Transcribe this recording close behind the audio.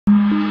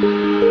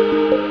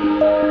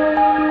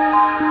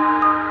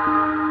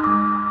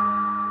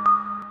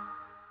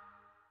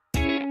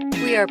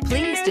are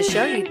pleased to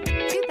show you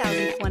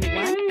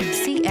 2021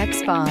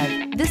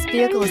 CX-5. This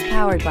vehicle is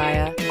powered by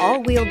a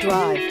all-wheel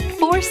drive,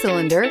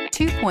 4-cylinder,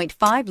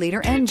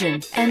 2.5-liter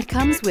engine and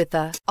comes with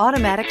a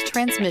automatic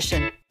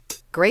transmission.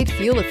 Great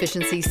fuel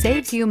efficiency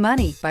saves you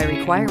money by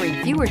requiring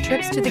fewer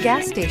trips to the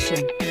gas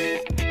station.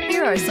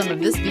 Here are some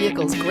of this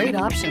vehicle's great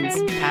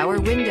options: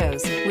 power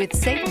windows with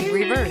safety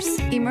reverse,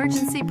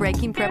 emergency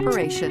braking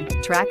preparation,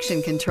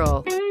 traction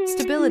control,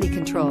 stability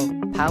control,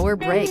 power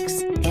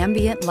brakes,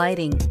 ambient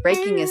lighting,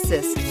 braking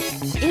assist.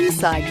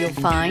 Inside you'll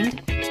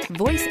find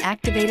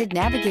voice-activated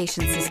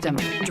navigation system,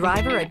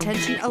 driver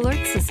attention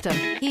alert system,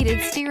 heated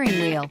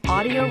steering wheel,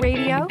 audio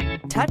radio,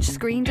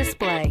 touchscreen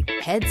display,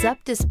 heads-up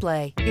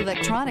display,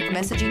 electronic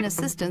messaging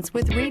assistance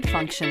with read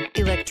function,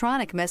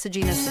 electronic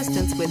messaging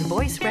assistance with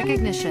voice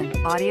recognition,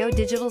 audio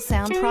digital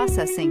sound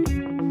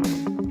processing,